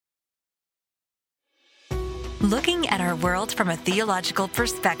Looking at our world from a theological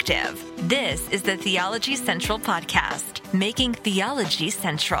perspective. This is the Theology Central Podcast, making theology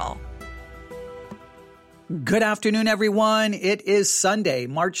central. Good afternoon, everyone. It is Sunday,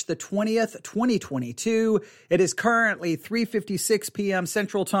 March the 20th, 2022. It is currently 3:56 p.m.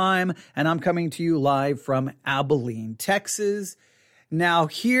 Central Time, and I'm coming to you live from Abilene, Texas. Now,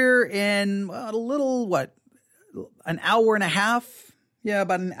 here in an hour and a half,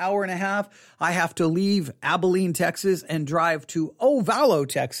 about an hour and a half, I have to leave Abilene, Texas, and drive to Ovalo,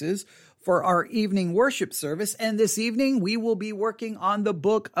 Texas, for our evening worship service. And this evening, we will be working on the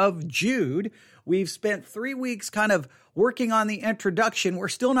book of Jude. We've spent 3 weeks kind of working on the introduction. We're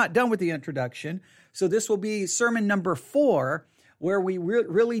still not done with the introduction. So this will be sermon number 4, where we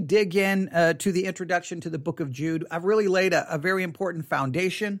really dig in to the introduction to the book of Jude. I've really laid a very important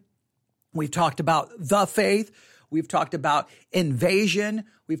foundation. We've talked about the faith. We've talked about invasion.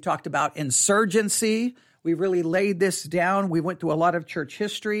 We've talked about insurgency. We really laid this down. We went through a lot of church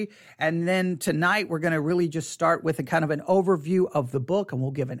history. And then tonight, we're going to really just start with a kind of an overview of the book, and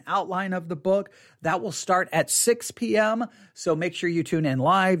we'll give an outline of the book. That will start at 6 p.m. So make sure you tune in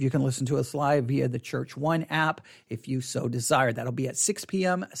live. You can listen to us live via the Church One app if you so desire. That'll be at 6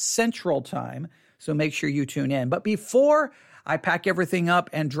 p.m. Central Time. So make sure you tune in. But before I pack everything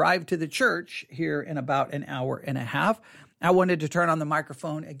up and drive to the church here in about an hour and a half, I wanted to turn on the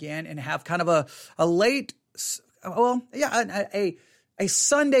microphone again and have kind of a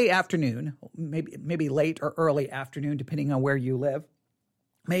Sunday afternoon, maybe late or early afternoon, depending on where you live.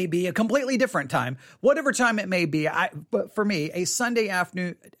 Maybe a completely different time, whatever time it may be. But for me, a Sunday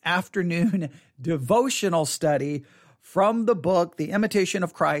afternoon devotional study from the book, The Imitation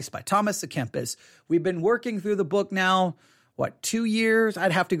of Christ by Thomas à Kempis. We've been working through the book now, 2 years?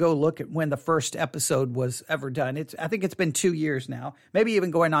 I'd have to go look at when the first episode was ever done. I think it's been 2 years now, maybe even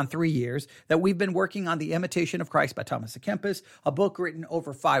going on 3 years, that we've been working on The Imitation of Christ by Thomas à Kempis, a book written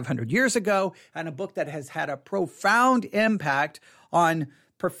over 500 years ago, and a book that has had a profound impact on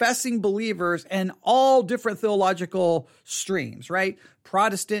professing believers in all different theological streams, right?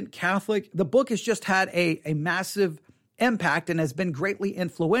 Protestant, Catholic. The book has just had a massive impact and has been greatly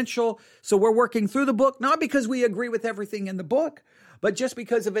influential. So we're working through the book, not because we agree with everything in the book, but just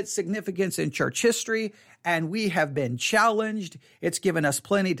because of its significance in church history. And we have been challenged. It's given us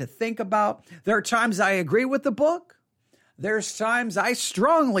plenty to think about. There are times I agree with the book. There's times I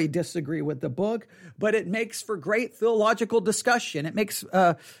strongly disagree with the book, but it makes for great theological discussion. I think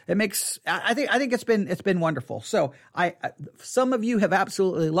it's been wonderful. So some of you have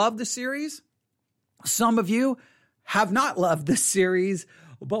absolutely loved the series. Some of you have not loved this series,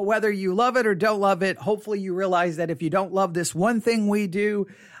 but whether you love it or don't love it, hopefully you realize that if you don't love this one thing we do,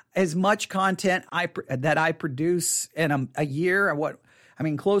 as much content that I produce in a year,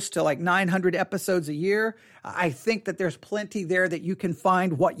 close to like 900 episodes a year, I think that there's plenty there that you can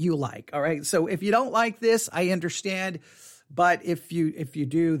find what you like. All right. So if you don't like this, I understand. But if you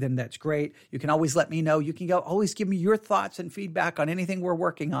do, then that's great. You can always let me know. You can always give me your thoughts and feedback on anything we're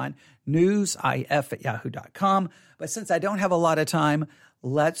working on, newsif@yahoo.com. But since I don't have a lot of time,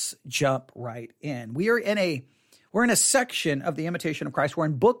 let's jump right in. We're in a section of The Imitation of Christ. We're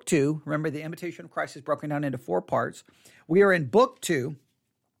in book 2. Remember, The Imitation of Christ is broken down into 4 parts. We are in book 2,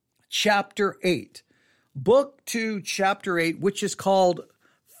 chapter 8. Book 2, chapter 8, which is called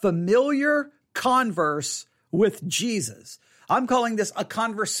Familiar Converse with Jesus. I'm calling this a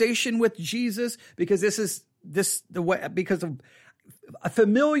conversation with Jesus because because of a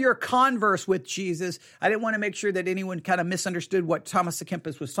familiar converse with Jesus. I didn't want to make sure that anyone kind of misunderstood what Thomas à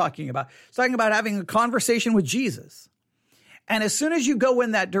Kempis was talking about. He's talking about having a conversation with Jesus. And as soon as you go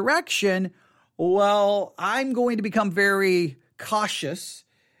in that direction, well, I'm going to become very cautious.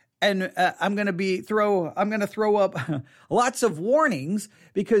 And I'm going to throw up lots of warnings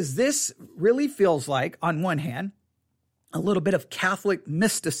because this really feels like, on one hand, a little bit of Catholic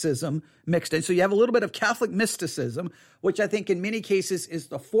mysticism mixed in. So you have a little bit of Catholic mysticism, which I think in many cases is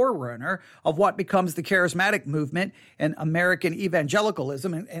the forerunner of what becomes the charismatic movement and American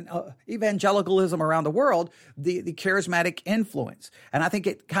evangelicalism and evangelicalism around the world, the charismatic influence. And I think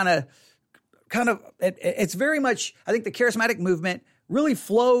it it's very much, I think the charismatic movement really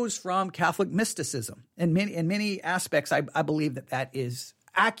flows from Catholic mysticism. In many aspects, I believe that is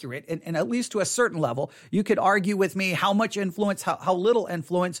accurate, and at least to a certain level. You could argue with me how much influence, how little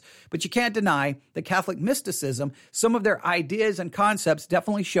influence, but you can't deny that Catholic mysticism, some of their ideas and concepts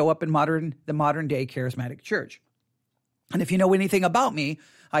definitely show up in the modern day charismatic church. And if you know anything about me,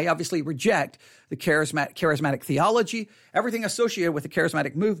 I obviously reject the charismatic theology, everything associated with the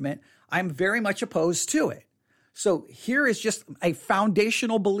charismatic movement. I'm very much opposed to it. So here is just a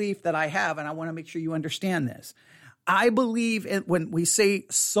foundational belief that I have, and I want to make sure you understand this. I believe when we say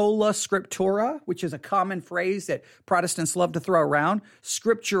sola scriptura, which is a common phrase that Protestants love to throw around,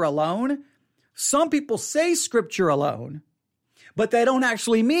 scripture alone. Some people say scripture alone, but they don't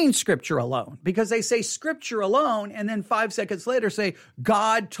actually mean scripture alone, because they say scripture alone and then 5 seconds later say,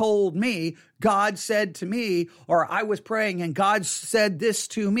 God told me, God said to me, or I was praying and God said this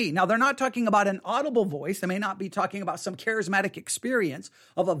to me. Now, they're not talking about an audible voice. They may not be talking about some charismatic experience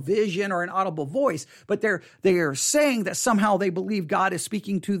of a vision or an audible voice, but they are saying that somehow they believe God is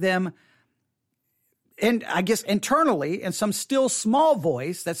speaking to them, and I guess internally in some still small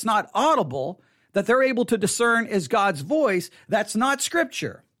voice that's not audible, that they're able to discern is God's voice. That's not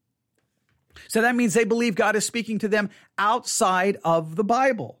scripture. So that means they believe God is speaking to them outside of the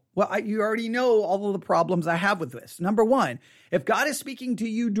Bible. Well, you already know all of the problems I have with this. Number one, if God is speaking to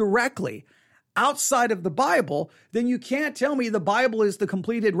you directly outside of the Bible, then you can't tell me the Bible is the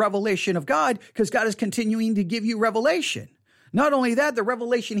completed revelation of God, because God is continuing to give you revelation. Not only that, the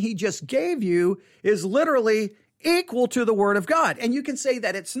revelation he just gave you is literally equal to the word of God. And you can say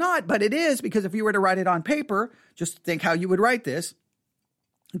that it's not, but it is, because if you were to write it on paper, just think how you would write this.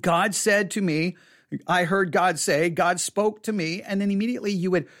 God said to me, I heard God say, God spoke to me, and then immediately you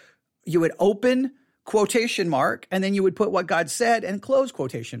would open quotation mark, and then you would put what God said and close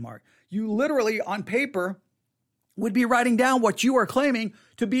quotation mark. You literally on paper would be writing down what you are claiming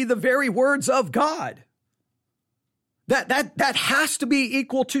to be the very words of God. That has to be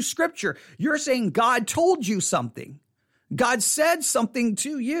equal to scripture. You're saying God told you something. God said something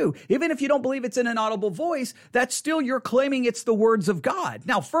to you. Even if you don't believe it's in an audible voice, that's still you're claiming it's the words of God.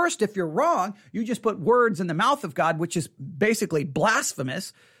 Now, first, if you're wrong, you just put words in the mouth of God, which is basically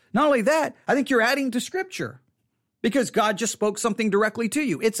blasphemous. Not only that, I think you're adding to scripture, because God just spoke something directly to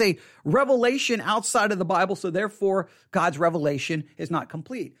you. It's a revelation outside of the Bible, so therefore God's revelation is not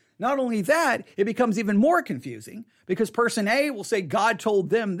complete. Not only that, it becomes even more confusing, because person A will say God told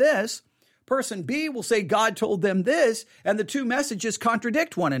them this, person B will say God told them this, and the two messages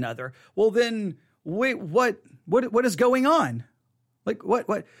contradict one another. Well, then wait, what is going on? Like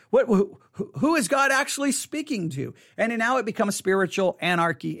who is God actually speaking to? And now it becomes spiritual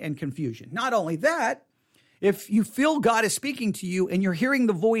anarchy and confusion. Not only that, if you feel God is speaking to you and you're hearing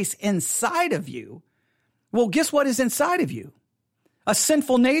the voice inside of you, well, guess what is inside of you? A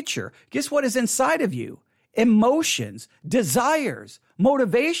sinful nature. Guess what is inside of you? Emotions, desires,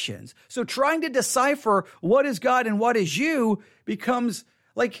 motivations. So trying to decipher what is God and what is you becomes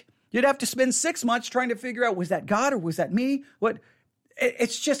like you'd have to spend 6 months trying to figure out, was that God or was that me?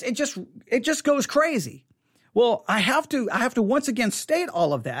 It just goes crazy. Well, I have to once again state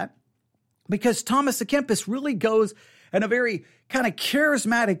all of that, because Thomas à Kempis really goes in a very kind of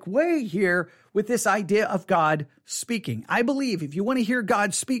charismatic way here with this idea of God speaking. I believe if you want to hear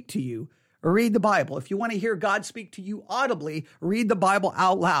God speak to you, read the Bible. If you want to hear God speak to you audibly, read the Bible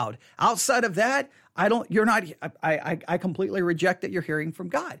out loud. Outside of that, I completely reject that you're hearing from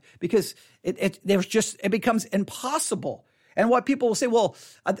God, because it becomes impossible. And what people will say, well,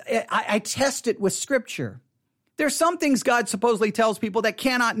 I test it with scripture. There's some things God supposedly tells people that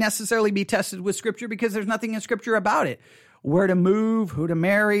cannot necessarily be tested with scripture, because there's nothing in scripture about it. Where to move, who to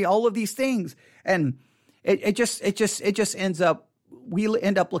marry, all of these things. And it just ends up, we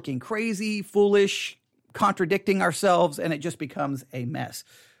end up looking crazy, foolish, contradicting ourselves, and it just becomes a mess.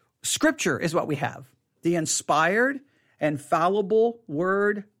 Scripture is what we have. The inspired and fallible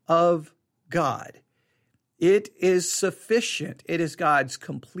word of God. It is sufficient. It is God's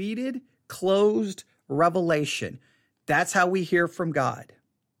completed, closed revelation. That's how we hear from God.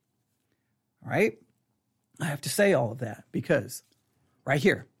 All right? I have to say all of that because right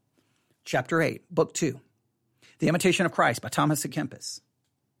here, chapter 8, book 2, The Imitation of Christ by Thomas à Kempis.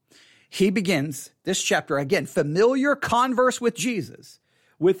 He begins this chapter, again, familiar converse with Jesus,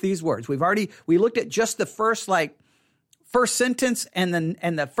 with these words. We looked at just the first sentence and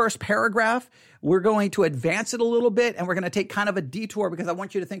the first paragraph. We're going to advance it a little bit, and we're going to take kind of a detour because I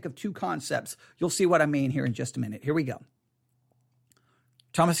want you to think of two concepts. You'll see what I mean here in just a minute. Here we go.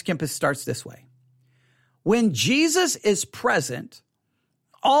 Thomas à Kempis starts this way. When Jesus is present,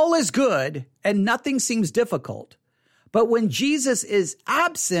 all is good and nothing seems difficult. But when Jesus is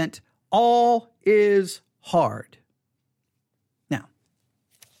absent, all is hard. Now,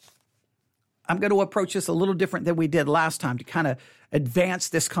 I'm going to approach this a little different than we did last time to kind of advance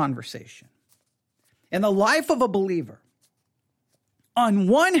this conversation. In the life of a believer, on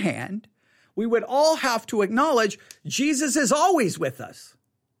one hand, we would all have to acknowledge Jesus is always with us.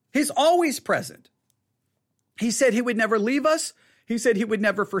 He's always present. He said he would never leave us He said he would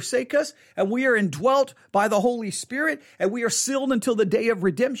never forsake us, and we are indwelt by the Holy Spirit, and we are sealed until the day of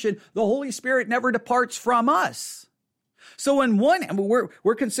redemption. The Holy Spirit never departs from us. So in one hand,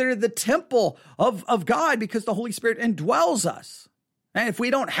 we're considered the temple of God because the Holy Spirit indwells us. And if we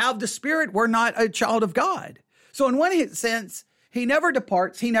don't have the Spirit, we're not a child of God. So in one sense, he never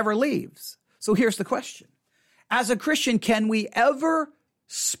departs, he never leaves. So here's the question. As a Christian, can we ever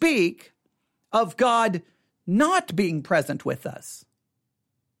speak of God not being present with us?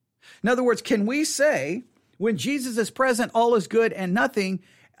 In other words, can we say when Jesus is present, all is good and nothing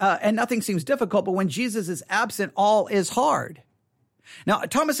seems difficult, but when Jesus is absent, all is hard? Now,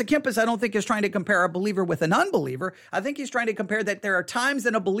 Thomas à Kempis, I don't think is trying to compare a believer with an unbeliever. I think he's trying to compare that there are times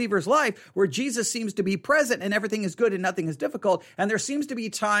in a believer's life where Jesus seems to be present and everything is good and nothing is difficult. And there seems to be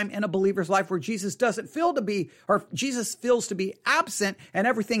time in a believer's life where Jesus doesn't feel to be, or Jesus feels to be absent and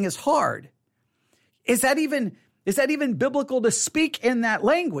everything is hard. Is that even biblical to speak in that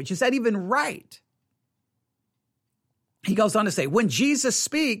language? Is that even right? He goes on to say, when Jesus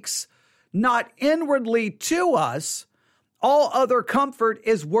speaks not inwardly to us, all other comfort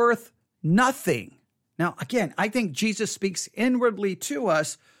is worth nothing. Now, again, I think Jesus speaks inwardly to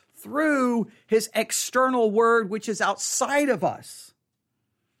us through his external word, which is outside of us.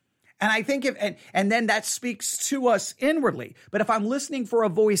 And I think and then that speaks to us inwardly. But if I'm listening for a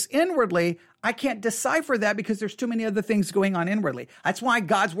voice inwardly, I can't decipher that because there's too many other things going on inwardly. That's why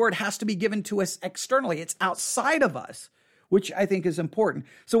God's word has to be given to us externally. It's outside of us, which I think is important.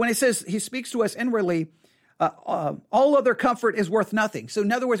 So when it says he speaks to us inwardly, all other comfort is worth nothing. So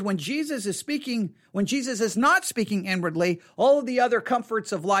in other words, when Jesus is not speaking inwardly, all of the other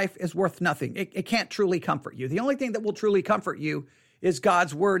comforts of life is worth nothing. It can't truly comfort you. The only thing that will truly comfort you is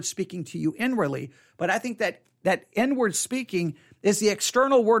God's word speaking to you inwardly. But I think that inward speaking is the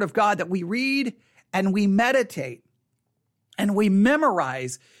external word of God that we read and we meditate and we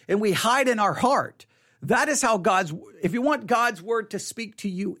memorize and we hide in our heart. That is how if you want God's word to speak to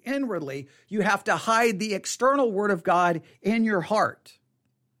you inwardly, you have to hide the external word of God in your heart.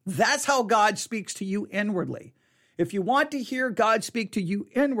 That's how God speaks to you inwardly. If you want to hear God speak to you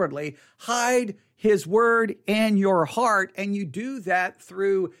inwardly, hide his word in your heart, and you do that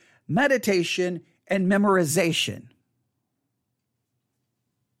through meditation and memorization.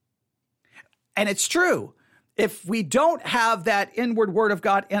 And it's true. If we don't have that inward word of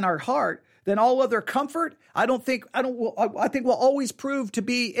God in our heart, then all other comfort, I think will always prove to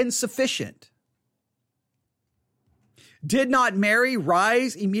be insufficient. Did not Mary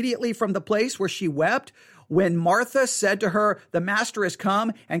rise immediately from the place where she wept when Martha said to her, the master is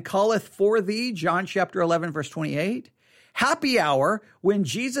come and calleth for thee? John chapter 11, verse 28. Happy hour when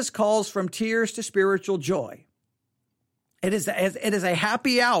Jesus calls from tears to spiritual joy. It is a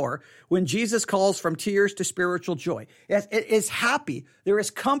happy hour when Jesus calls from tears to spiritual joy. It is happy. There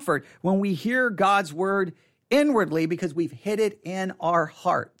is comfort when we hear God's word inwardly because we've hid it in our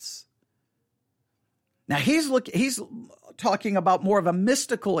hearts. Now, he's talking about more of a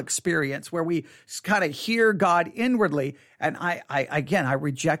mystical experience where we kind of hear God inwardly. And I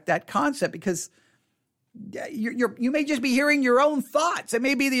reject that concept because you may just be hearing your own thoughts. It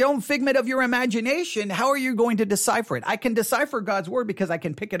may be the own figment of your imagination. How are you going to decipher it? I can decipher God's word because I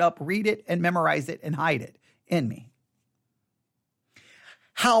can pick it up, read it, and memorize it and hide it in me.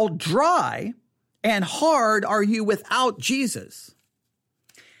 How dry and hard are you without Jesus?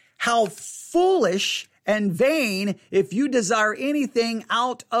 How foolish and vain if you desire anything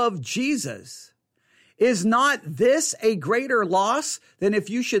out of Jesus. Is not this a greater loss than if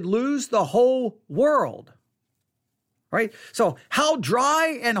you should lose the whole world? Right? So how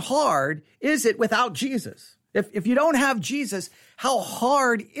dry and hard is it without Jesus? If you don't have Jesus, how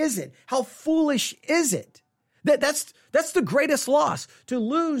hard is it? How foolish is it? That's the greatest loss. To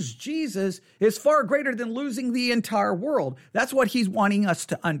lose Jesus is far greater than losing the entire world. That's what he's wanting us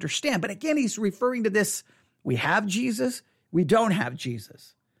to understand. But again, he's referring to this. We have Jesus. We don't have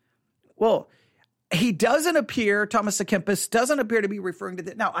Jesus. Well, he doesn't appear, Thomas à Kempis doesn't appear to be referring to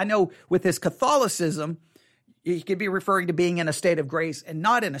that. Now, I know with his Catholicism, he could be referring to being in a state of grace and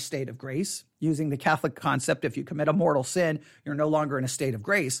not in a state of grace, using the Catholic concept, if you commit a mortal sin, you're no longer in a state of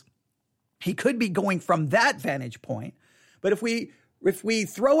grace. He could be going from that vantage point. But if we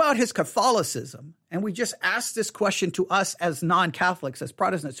throw out his Catholicism and we just ask this question to us as non-Catholics, as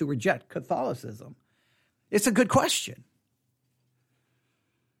Protestants who reject Catholicism, it's a good question.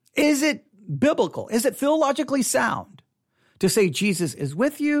 Is it biblical? Is it theologically sound to say Jesus is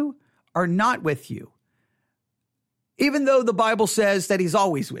with you or not with you? Even though the Bible says that he's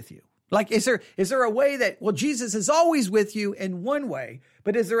always with you. Like, is there a way that, well, Jesus is always with you in one way,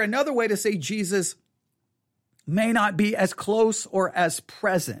 but is there another way to say Jesus may not be as close or as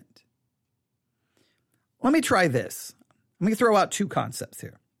present. Let me try this. Let me throw out two concepts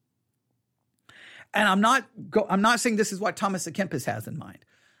here. And I'm not saying this is what Thomas à Kempis has in mind.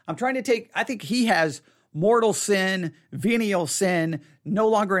 I'm trying to I think he has mortal sin, venial sin, no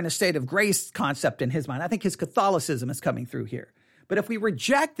longer in a state of grace concept in his mind. I think his Catholicism is coming through here. But if we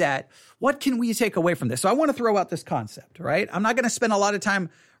reject that, what can we take away from this? So I want to throw out this concept, right? I'm not going to spend a lot of time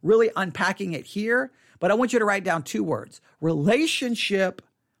really unpacking it here, but I want you to write down two words: relationship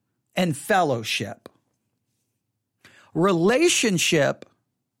and fellowship. Relationship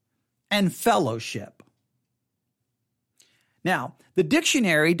and fellowship. Now, the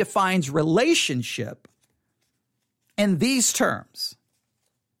dictionary defines relationship in these terms.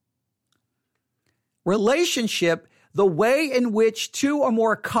 Relationship, the way in which two or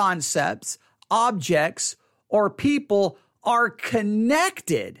more concepts, objects, or people are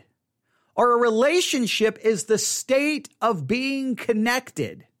connected, or a relationship is the state of being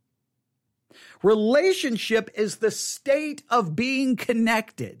connected. Relationship is the state of being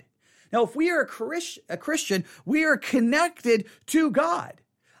connected. Now, if we are a Christian, we are connected to God.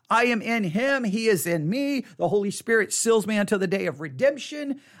 I am in him. He is in me. The Holy Spirit seals me until the day of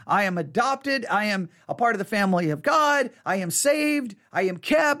redemption. I am adopted. I am a part of the family of God. I am saved. I am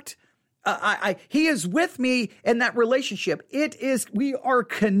kept. He is with me in that relationship. We are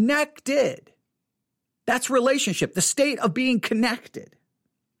connected. That's relationship, the state of being connected.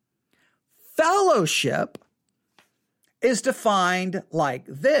 Fellowship is defined like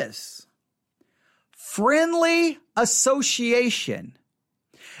this: friendly association,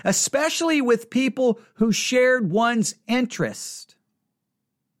 especially with people who shared one's interest.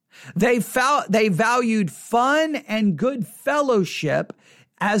 They valued fun and good fellowship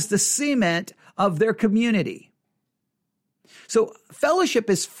as the cement of their community. So fellowship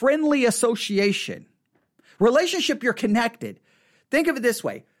is friendly association. Relationship, you're connected. Think of it this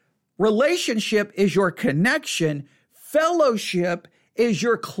way. Relationship is your connection. Fellowship is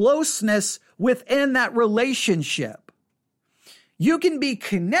your closeness within that relationship. You can be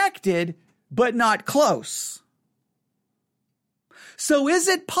connected, but not close. So is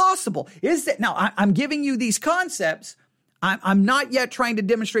it possible? Now, I'm giving you these concepts. I'm not yet trying to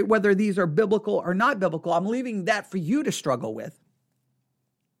demonstrate whether these are biblical or not biblical. I'm leaving that for you to struggle with.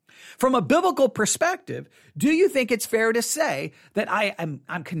 From a biblical perspective, do you think it's fair to say that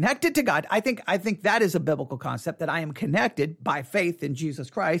I'm connected to God? I think that is a biblical concept, that I am connected by faith in Jesus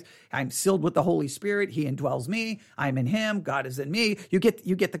Christ. I'm sealed with the Holy Spirit. He indwells me. I'm in him. God is in me. You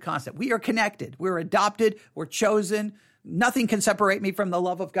get the concept. We are connected. We're adopted. We're chosen. Nothing can separate me from the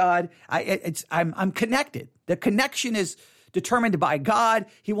love of God. I'm connected. The connection is determined by God.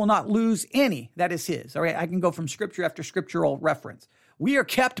 He will not lose any that is his. All right. I can go from scripture after scriptural reference. We are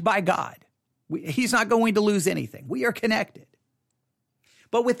kept by God. He's not going to lose anything. We are connected.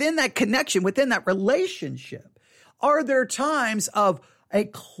 But within that connection, within that relationship, are there times of a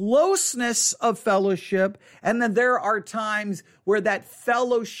closeness of fellowship, and then there are times where that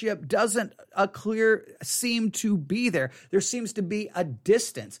fellowship doesn't seem to be there. There seems to be a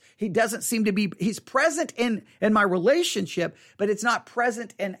distance. He doesn't seem to be, he's present in my relationship, but it's not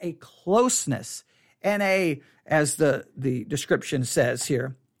present in a closeness and as the description says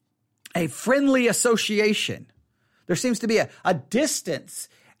here, a friendly association. There seems to be a distance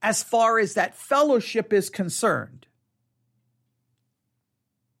as far as that fellowship is concerned.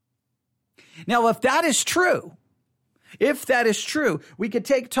 Now, if that is true, we could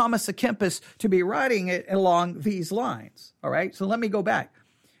take Thomas à Kempis to be writing it along these lines. All right, so let me go back.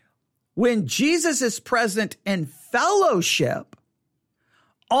 When Jesus is present in fellowship,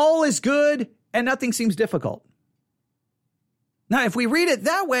 all is good and nothing seems difficult. Now, if we read it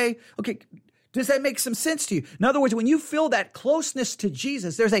that way, okay, does that make some sense to you? In other words, when you feel that closeness to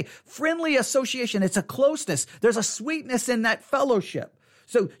Jesus, there's a friendly association. It's a closeness. There's a sweetness in that fellowship.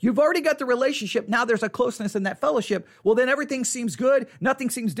 So you've already got the relationship. Now there's a closeness in that fellowship. Well, then everything seems good. Nothing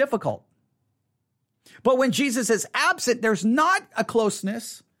seems difficult. But when Jesus is absent, there's not a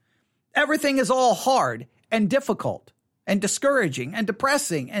closeness. Everything is all hard and difficult and discouraging and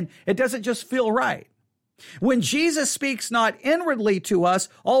depressing, and it doesn't just feel right. When Jesus speaks not inwardly to us,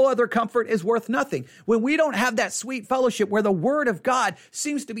 all other comfort is worth nothing. When we don't have that sweet fellowship where the word of God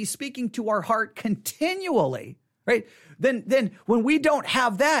seems to be speaking to our heart continually, right? Then when we don't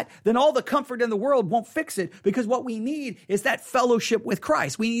have that, then all the comfort in the world won't fix it, because what we need is that fellowship with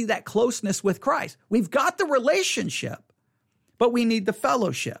Christ. We need that closeness with Christ. We've got the relationship, but we need the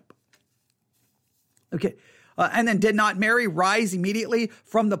fellowship. Okay. And then did not Mary rise immediately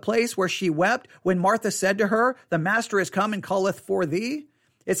from the place where she wept when Martha said to her, the master is come and calleth for thee?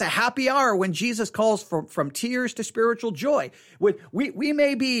 It's a happy hour when Jesus calls from tears to spiritual joy. We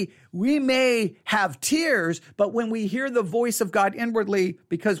may have tears, but when we hear the voice of God inwardly,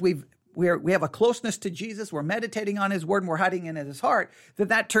 because we have a closeness to Jesus, we're meditating on his word, and we're hiding in his heart,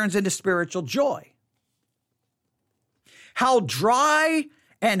 that turns into spiritual joy. How dry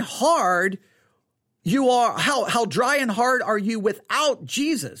and hard you are, how dry and hard are you without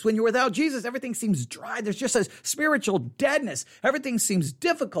Jesus? When you're without Jesus, everything seems dry. There's just a spiritual deadness. Everything seems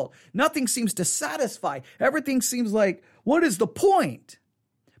difficult. Nothing seems to satisfy. Everything seems like, what is the point?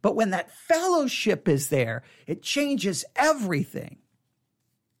 But when that fellowship is there, it changes everything.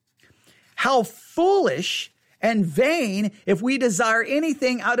 How foolish and vain if we desire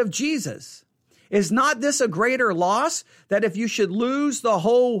anything out of Jesus. Is not this a greater loss that if you should lose the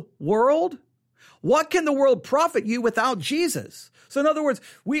whole world? What can the world profit you without Jesus? So in other words,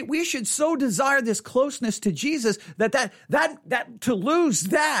 we should so desire this closeness to Jesus that to lose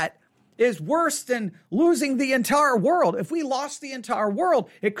that is worse than losing the entire world. If we lost the entire world,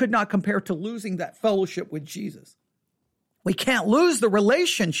 it could not compare to losing that fellowship with Jesus. We can't lose the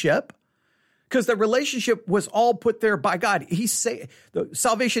relationship because the relationship was all put there by God. The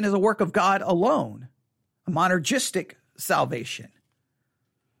salvation is a work of God alone, a monergistic salvation.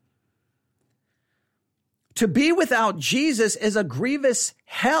 To be without Jesus is a grievous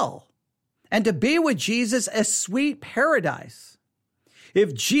hell, and to be with Jesus a sweet paradise.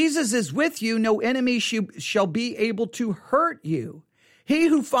 If Jesus is with you, no enemy shall be able to hurt you. He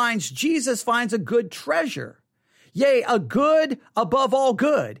who finds Jesus finds a good treasure, yea, a good above all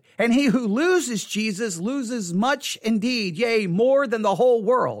good. And he who loses Jesus loses much indeed, yea, more than the whole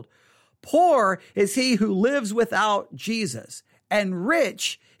world. Poor is he who lives without Jesus, and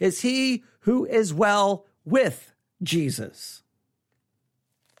rich is he who is well with Jesus.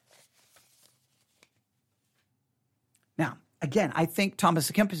 Now, again, I think Thomas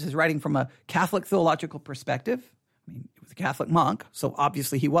à Kempis is writing from a Catholic theological perspective. I mean, he was a Catholic monk, so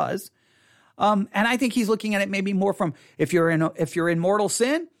obviously he was. And I think he's looking at it maybe more from if you're in mortal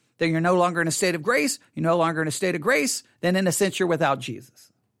sin, then you're no longer in a state of grace. You're no longer in a state of grace. Then in a sense, you're without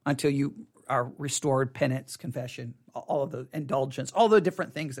Jesus until you are restored, penance, confession, all of the indulgence, all the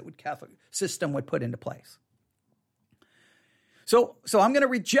different things that Catholic system would put into place. So I'm going to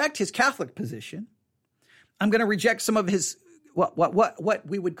reject his Catholic position. I'm going to reject some of his what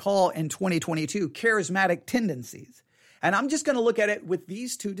we would call in 2022 charismatic tendencies. And I'm just going to look at it with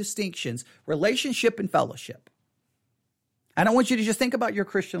these two distinctions, relationship and fellowship. And I want you to just think about your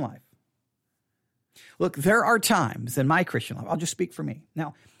Christian life. Look, there are times in my Christian life, I'll just speak for me.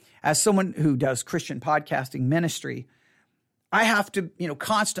 Now, as someone who does Christian podcasting ministry, I have to,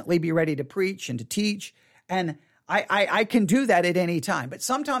 constantly be ready to preach and to teach. And I can do that at any time. But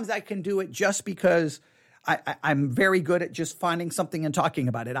sometimes I can do it just because I'm very good at just finding something and talking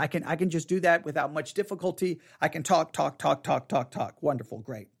about it. I can just do that without much difficulty. I can talk. Wonderful,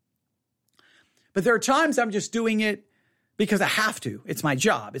 great. But there are times I'm just doing it because I have to. It's my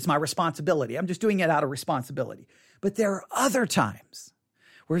job. It's my responsibility. I'm just doing it out of responsibility. But there are other times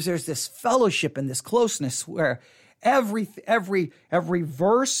where there's this fellowship and this closeness where every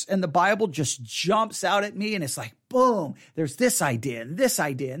verse in the Bible just jumps out at me and it's like, boom, there's this idea and this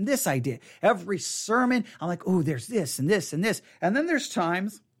idea and this idea. Every sermon, I'm like, oh, there's this and this and this. And then there's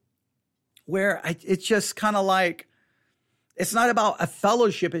times where it's just kind of like, it's not about a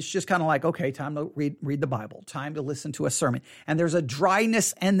fellowship. It's just kind of like, okay, time to read the Bible, time to listen to a sermon. And there's a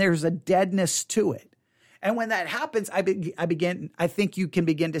dryness and there's a deadness to it. And when that happens, I think you can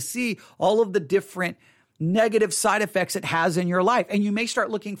begin to see all of the different negative side effects it has in your life. And you may start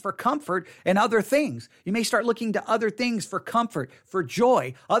looking for comfort in other things. You may start looking to other things for comfort, for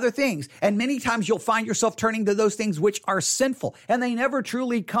joy, other things. And many times you'll find yourself turning to those things which are sinful, and they never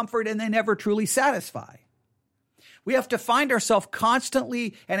truly comfort and they never truly satisfy. We have to find ourselves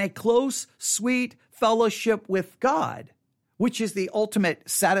constantly in a close, sweet fellowship with God, which is the ultimate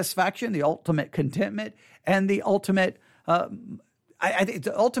satisfaction, the ultimate contentment, and the ultimate, I think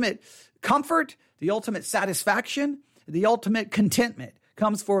the ultimate comfort, the ultimate satisfaction, the ultimate contentment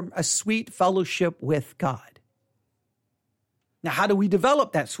comes from a sweet fellowship with God. Now, how do we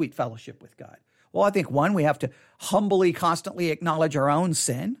develop that sweet fellowship with God? Well, I think one, we have to humbly, constantly acknowledge our own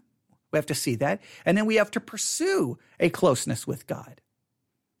sin. We have to see that. And then we have to pursue a closeness with God.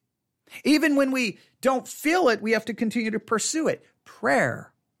 Even when we don't feel it, we have to continue to pursue it.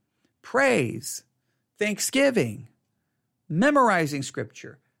 Prayer, praise, thanksgiving, memorizing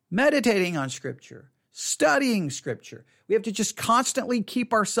Scripture, meditating on Scripture, studying Scripture. We have to just constantly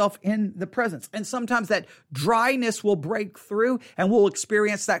keep ourselves in the presence. And sometimes that dryness will break through and we'll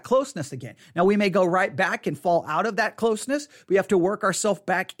experience that closeness again. Now, we may go right back and fall out of that closeness. We have to work ourselves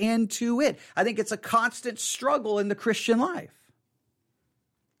back into it. I think it's a constant struggle in the Christian life.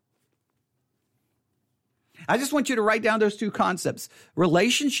 I just want you to write down those two concepts.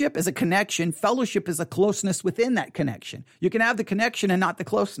 Relationship is a connection. Fellowship is a closeness within that connection. You can have the connection and not the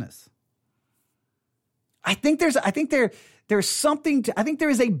closeness. I think there is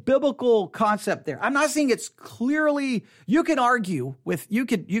a biblical concept there. I'm not saying it's clearly, you could argue with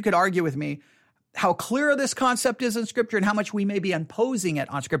me how clear this concept is in Scripture and how much we may be imposing it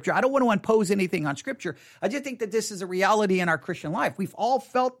on Scripture. I don't want to impose anything on Scripture. I just think that this is a reality in our Christian life. We've all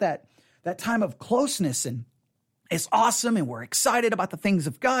felt that time of closeness, and it's awesome, and we're excited about the things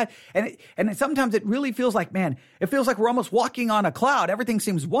of God. And sometimes it really feels like, man, it feels like we're almost walking on a cloud. Everything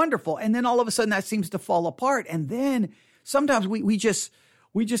seems wonderful. And then all of a sudden that seems to fall apart. And then sometimes we just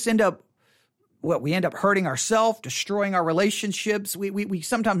end up, we end up hurting ourselves, destroying our relationships. We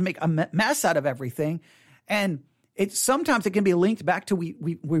sometimes make a mess out of everything. And sometimes it can be linked back to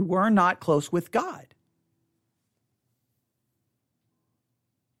we were not close with God.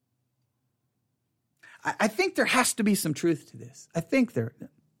 I think there has to be some truth to this. Think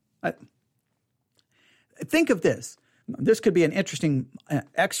of this. This could be an interesting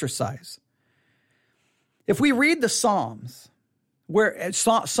exercise. If we read the Psalms,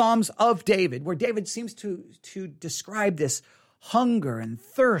 Psalms of David, where David seems to describe this hunger and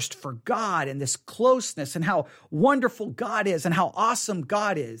thirst for God and this closeness and how wonderful God is and how awesome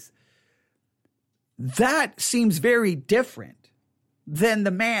God is, that seems very different than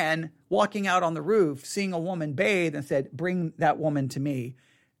the man walking out on the roof, seeing a woman bathe and said, "Bring that woman to me,"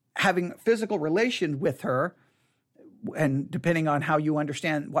 having physical relation with her. And depending on how you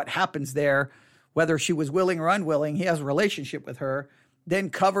understand what happens there, whether she was willing or unwilling, he has a relationship with her, then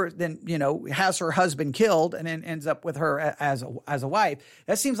has her husband killed and then ends up with her as a wife.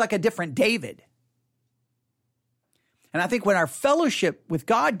 That seems like a different David. And I think when our fellowship with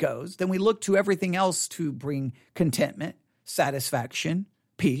God goes, then we look to everything else to bring contentment, satisfaction,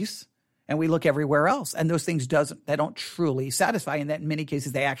 peace, and we look everywhere else. And those things they don't truly satisfy. And that in many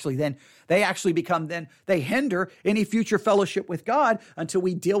cases, they hinder any future fellowship with God until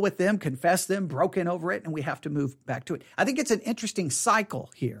we deal with them, confess them, broken over it, and we have to move back to it. I think it's an interesting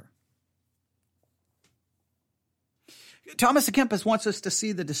cycle here. Thomas à Kempis wants us to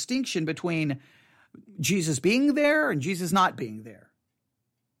see the distinction between Jesus being there and Jesus not being there.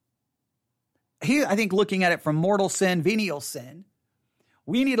 I think looking at it from mortal sin, venial sin,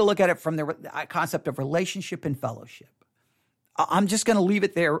 we need to look at it from the concept of relationship and fellowship. I'm just going to leave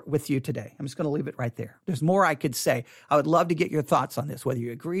it there with you today. I'm just going to leave it right there. There's more I could say. I would love to get your thoughts on this, whether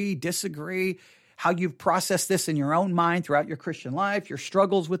you agree, disagree, how you've processed this in your own mind throughout your Christian life, your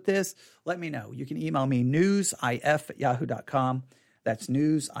struggles with this. Let me know. You can email me newsif@yahoo.com. That's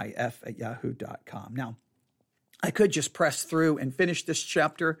newsif@yahoo.com. Now, I could just press through and finish this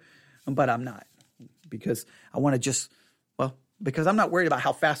chapter, but I'm not, because I want to because I'm not worried about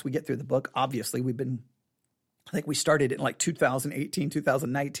how fast we get through the book. Obviously, I think we started it in like 2018,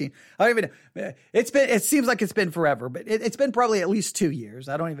 2019. It seems like it's been forever, but it's been probably at least 2 years.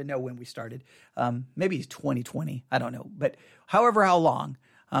 I don't even know when we started. Maybe 2020. I don't know. But however, how long.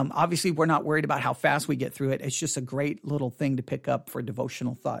 Obviously, we're not worried about how fast we get through it. It's just a great little thing to pick up for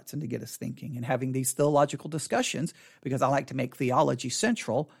devotional thoughts and to get us thinking and having these theological discussions, because I like to make theology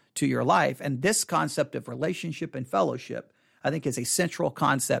central to your life. And this concept of relationship and fellowship, I think, is a central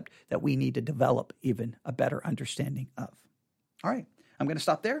concept that we need to develop even a better understanding of. All right, I'm going to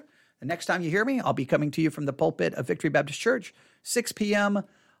stop there. The next time you hear me, I'll be coming to you from the pulpit of Victory Baptist Church, 6 p.m.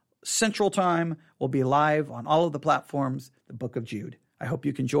 Central Time. We'll be live on all of the platforms, the Book of Jude. I hope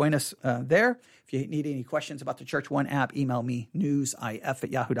you can join us there. If you need any questions about the Church One app, email me,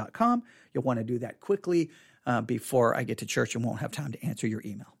 newsif@yahoo.com. You'll want to do that quickly before I get to church and won't have time to answer your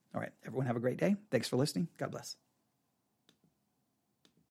email. All right, everyone have a great day. Thanks for listening. God bless.